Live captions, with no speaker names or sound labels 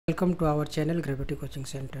Welcome to our channel Gravity Coaching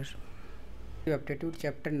Center. Aptitude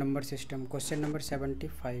chapter number system, question number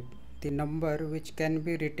 75. The number which can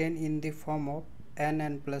be written in the form of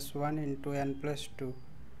n plus 1 into n plus 2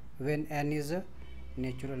 when n is a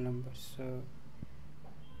natural number. So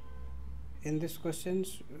in this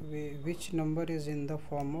questions, which number is in the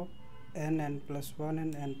form of n plus 1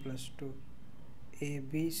 and n plus 2, a,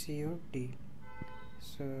 b, c or d.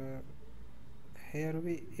 So here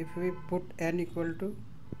if we put n equal to,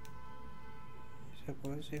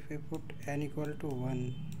 suppose if we put n equal to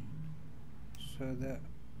 1, so the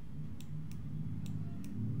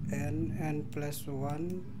n plus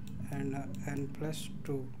 1 and n plus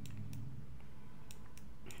 2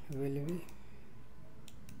 will be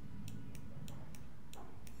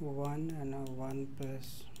 1 and 1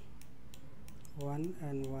 plus 1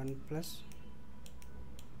 and 1 plus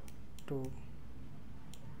 2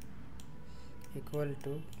 equal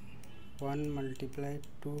to 1 multiply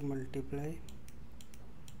 2 multiply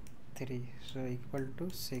 3, so equal to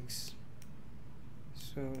 6.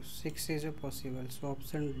 So 6 is a possible, so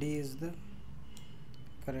option D is the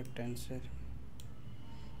correct answer.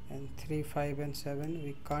 And 3, 5 and 7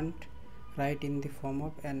 we can't write in the form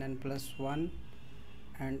of n plus 1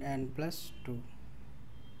 and n plus 2.